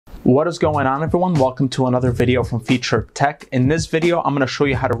What is going on, everyone? Welcome to another video from Feature Tech. In this video, I'm going to show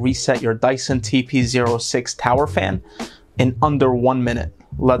you how to reset your Dyson TP06 tower fan in under 1 minute.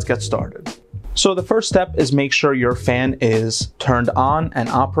 Let's get started. So the first step is make sure your fan is turned on and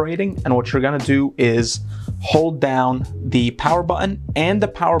operating. And what you're going to do is hold down the power button and the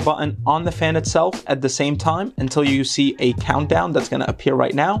power button on the fan itself at the same time until you see a countdown that's going to appear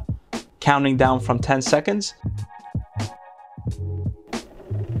right now, counting down from 10 seconds.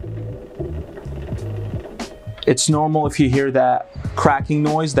 It's normal if you hear that cracking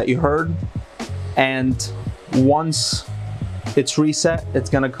noise that you heard, and once it's reset, it's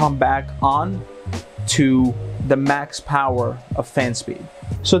gonna come back on to the max power of fan speed.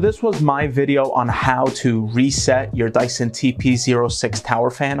 So this was my video on how to reset your Dyson TP06 tower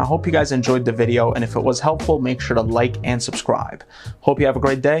fan. I hope you guys enjoyed the video, and if it was helpful, make sure to like and subscribe. Hope you have a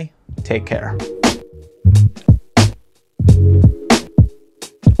great day. Take care.